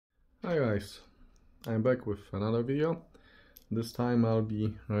Hi guys, I'm back with another video. This time I'll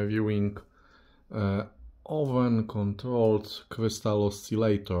be reviewing oven controlled crystal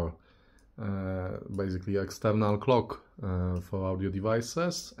oscillator, basically external clock for audio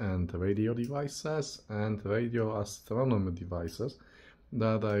devices and radio devices and radio astronomy devices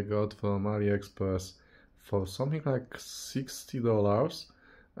that I got from AliExpress for something like $60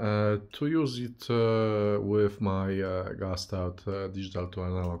 to use it with my Gustard digital to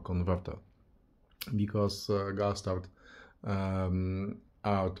analog converter, because Gustard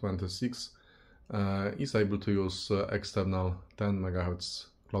R26 is able to use external 10 MHz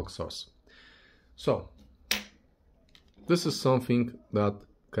clock source. So this is something that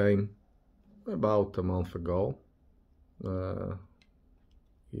came about a month ago.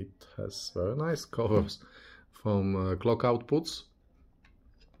 It has very nice covers from clock outputs.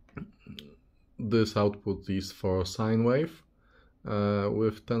 This output is for sine wave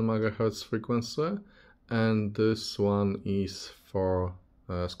with 10 MHz frequency, and this one is for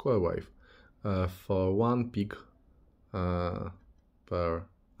square wave for 1 peak per,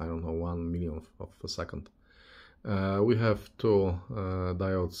 I don't know, 1 millionth of a second. We have two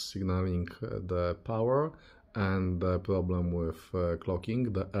diodes signaling the power and the problem with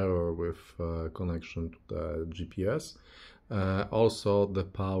clocking, the error with connection to the GPS. Also, the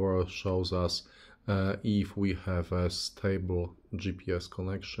power shows us if we have a stable GPS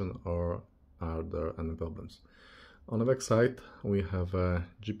connection or are there any problems. On the back side we have a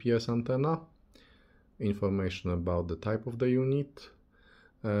GPS antenna, information about the type of the unit,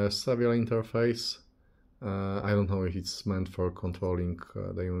 serial interface. I don't know if it's meant for controlling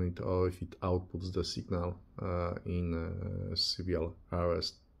the unit or if it outputs the signal in serial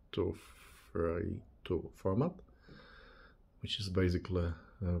RS-232 format, which is basically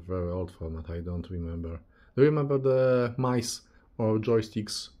a very old format. I don't remember. Do you remember the mice or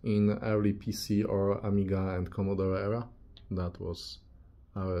joysticks in early PC or Amiga and Commodore era? That was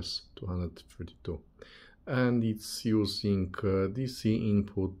RS-232. And it's using DC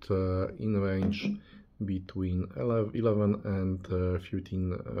input in range between 11 and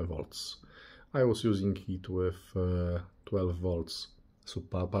 15 volts. I was using it with 12 volts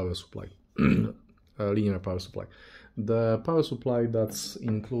power supply, linear power supply. The power supply that's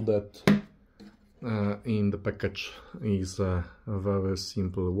included in the package is a very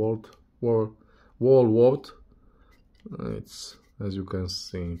simple wall wart. It's, as you can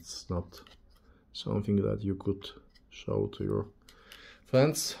see, it's not something that you could show to your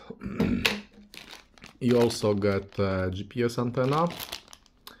friends. You also get a GPS antenna.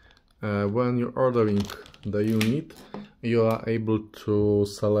 When you're ordering the unit, you are able to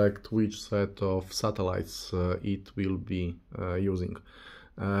select which set of satellites it will be using.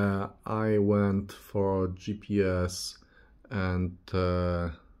 I went for GPS and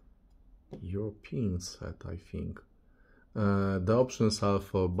European set, I think. The options are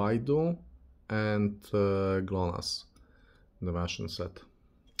for Baidu and GLONASS, the Russian set.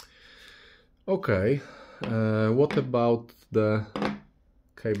 Okay, what about the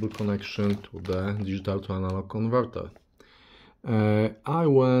cable connection to the digital to analog converter? I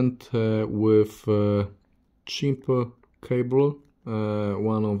went with cheaper cable,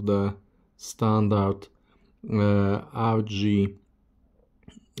 one of the standard RG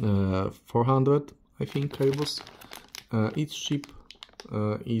 400, I think, cables. It's cheap,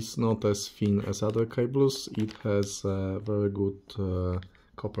 it's not as thin as other cables. It has very good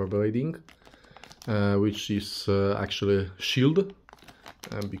copper braiding, which is actually shielded,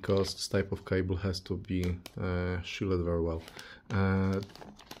 because this type of cable has to be shielded very well.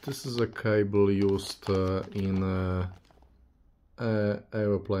 This is a cable used in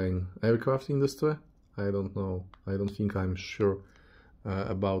aircraft industry. I don't know, I don't think I'm sure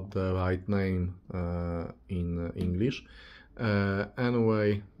about the right name in English.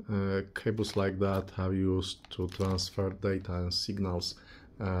 Anyway, cables like that are used to transfer data and signals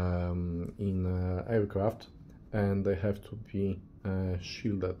in aircraft, and they have to be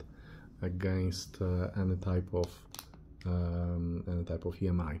shielded against any type of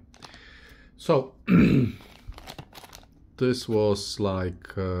EMI. So this was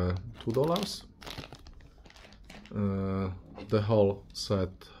like $2. The whole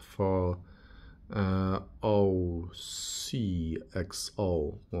set for OCXO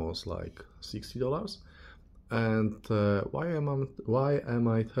was like $60. And why am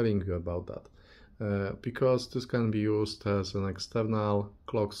I telling you about that? Because this can be used as an external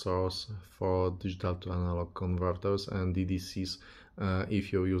clock source for digital to analog converters and DDCs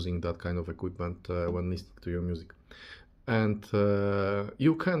if you're using that kind of equipment when listening to your music. And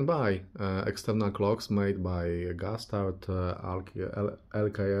you can buy external clocks made by Gustard,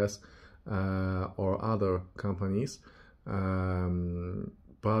 LKS, or other companies,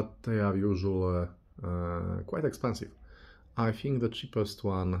 but they are usually quite expensive. I think the cheapest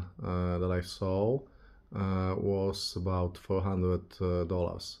one that I saw was about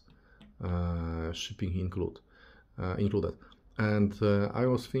 $400, shipping included. And I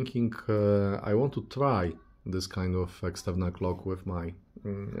was thinking I want to try this kind of external clock with my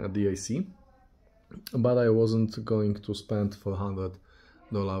DAC, but I wasn't going to spend $400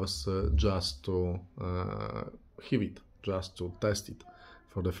 just to have it, just to test it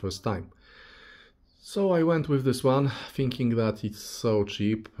for the first time. So I went with this one, thinking that it's so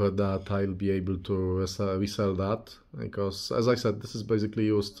cheap that I'll be able to resell that, because, as I said, this is basically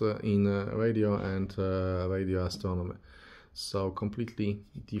used in radio and radio astronomy. So completely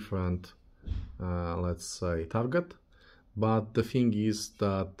different, let's say, target. But the thing is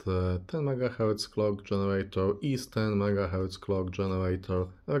that 10 MHz clock generator is 10 MHz clock generator,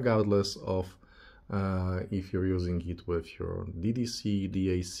 regardless of if you're using it with your DDC,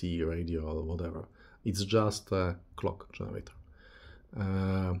 DAC, radio, or whatever. It's just a clock generator.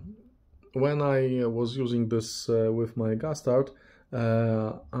 When I was using this with my Gustard,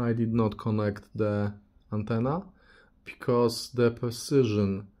 I did not connect the antenna because the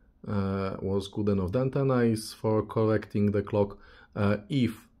precision was good enough. The antenna is for correcting the clock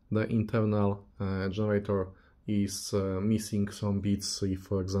if the internal generator is missing some bits. If,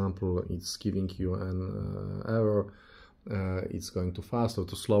 for example, it's giving you an error, it's going too fast or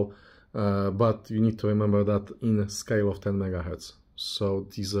too slow. But you need to remember that in a scale of 10 MHz. So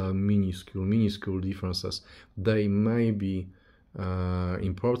these are minuscule differences. They may be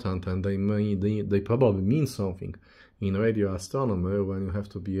important, and they probably mean something in radio astronomy when you have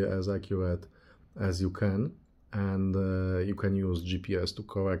to be as accurate as you can, and you can use GPS to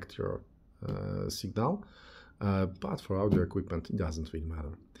correct your signal. But for audio equipment, it doesn't really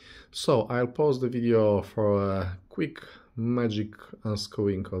matter. So I'll pause the video for a quick magic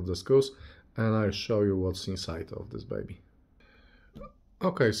unscrewing of the screws, and I'll show you what's inside of this baby.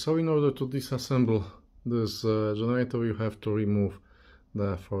 Okay, so in order to disassemble this generator, you have to remove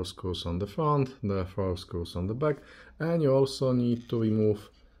the 4 screws on the front, the 4 screws on the back, and you also need to remove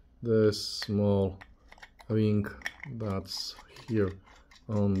this small ring that's here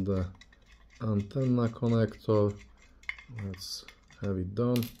on the antenna connector. Let's have it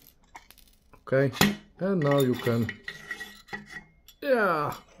done. Okay, and now you can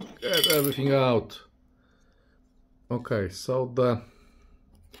get everything out. Okay, so the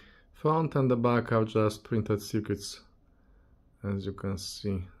front and the back are just printed circuits, as you can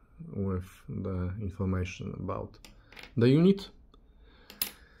see, with the information about the unit.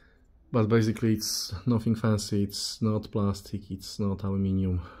 But basically it's nothing fancy, it's not plastic, it's not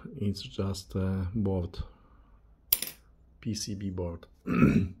aluminium, it's just a board, PCB board.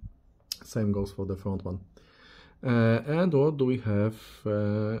 Same goes for the front one. And what do we have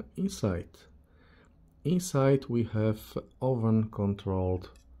inside? Inside we have oven controlled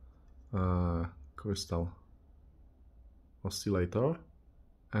crystal oscillator,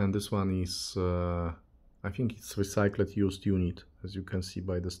 and this one is I think it's recycled used unit, as you can see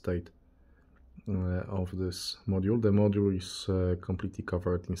by the state of this module. The module is completely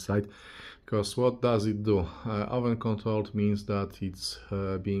covered inside, because what does it do? Oven controlled means that it's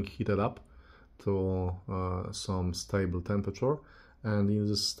being heated up to some stable temperature, and in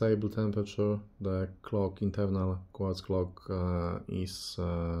this stable temperature the clock, internal quartz clock, is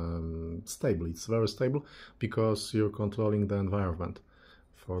stable. It's very stable because you're controlling the environment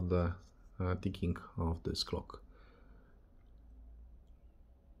for the ticking of this clock.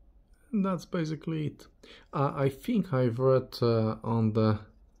 And that's basically it. I think I've read on the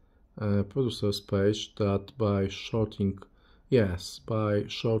producer's page that by shorting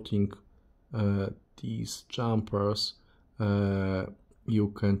these jumpers, you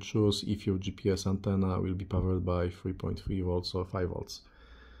can choose if your GPS antenna will be powered by 3.3 volts or 5 volts.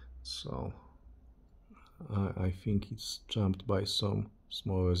 So I think it's jumped by some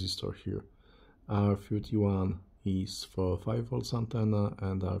small resistor here. R31 is for 5 volts antenna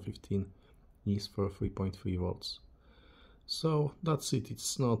and R15 is for 3.3 volts. So that's it.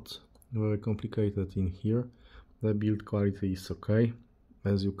 It's not very complicated in here. The build quality is okay.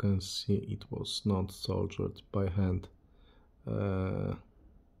 As you can see, it was not soldered by hand,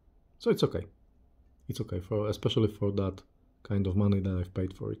 so it's okay. It's okay, especially for that kind of money that I've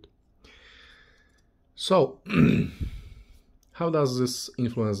paid for it. So how does this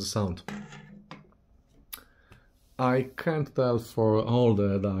influence the sound? I can't tell for all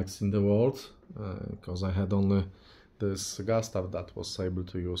the DACs in the world, because I had only this Gustard that was able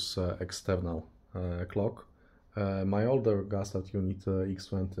to use external clock my older Gustard unit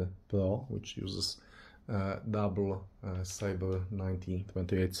X20 Pro, which uses double Saber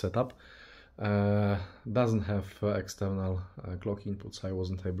 9028 setup, doesn't have external clock inputs. I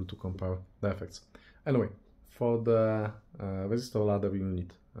wasn't able to compare the effects. Anyway, for the resistor ladder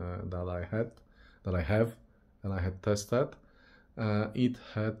unit that I have and I had tested, it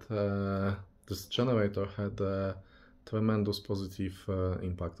had this generator had a tremendous positive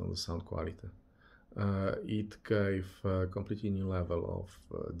impact on the sound quality. It gave a completely new level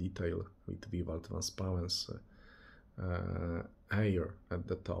of detail with rival transparency, air at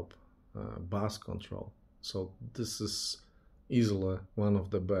the top, bass control. So this is easily one of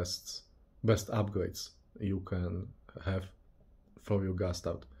the best upgrades you can have for your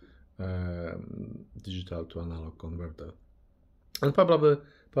Gustard digital to analog converter, and probably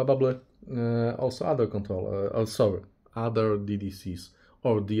also other control, other DDCs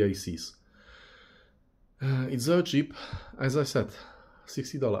or DACs. It's very cheap, as I said,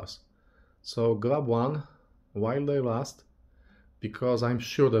 $60. So grab one while they last, because I'm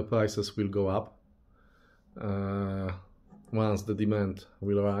sure the prices will go up once the demand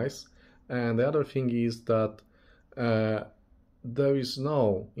will rise. And the other thing is that there is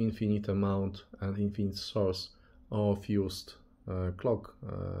no infinite amount and infinite source of used clock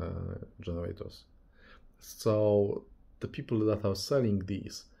generators. So the people that are selling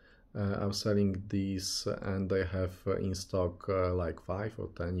these and they have in stock like 5 or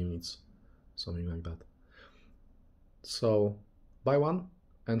 10 units, something like that. So buy one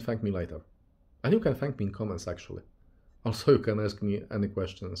and thank me later. And you can thank me in comments actually. Also, you can ask me any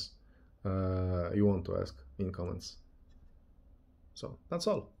questions you want to ask in comments. So that's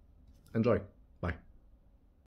all. Enjoy.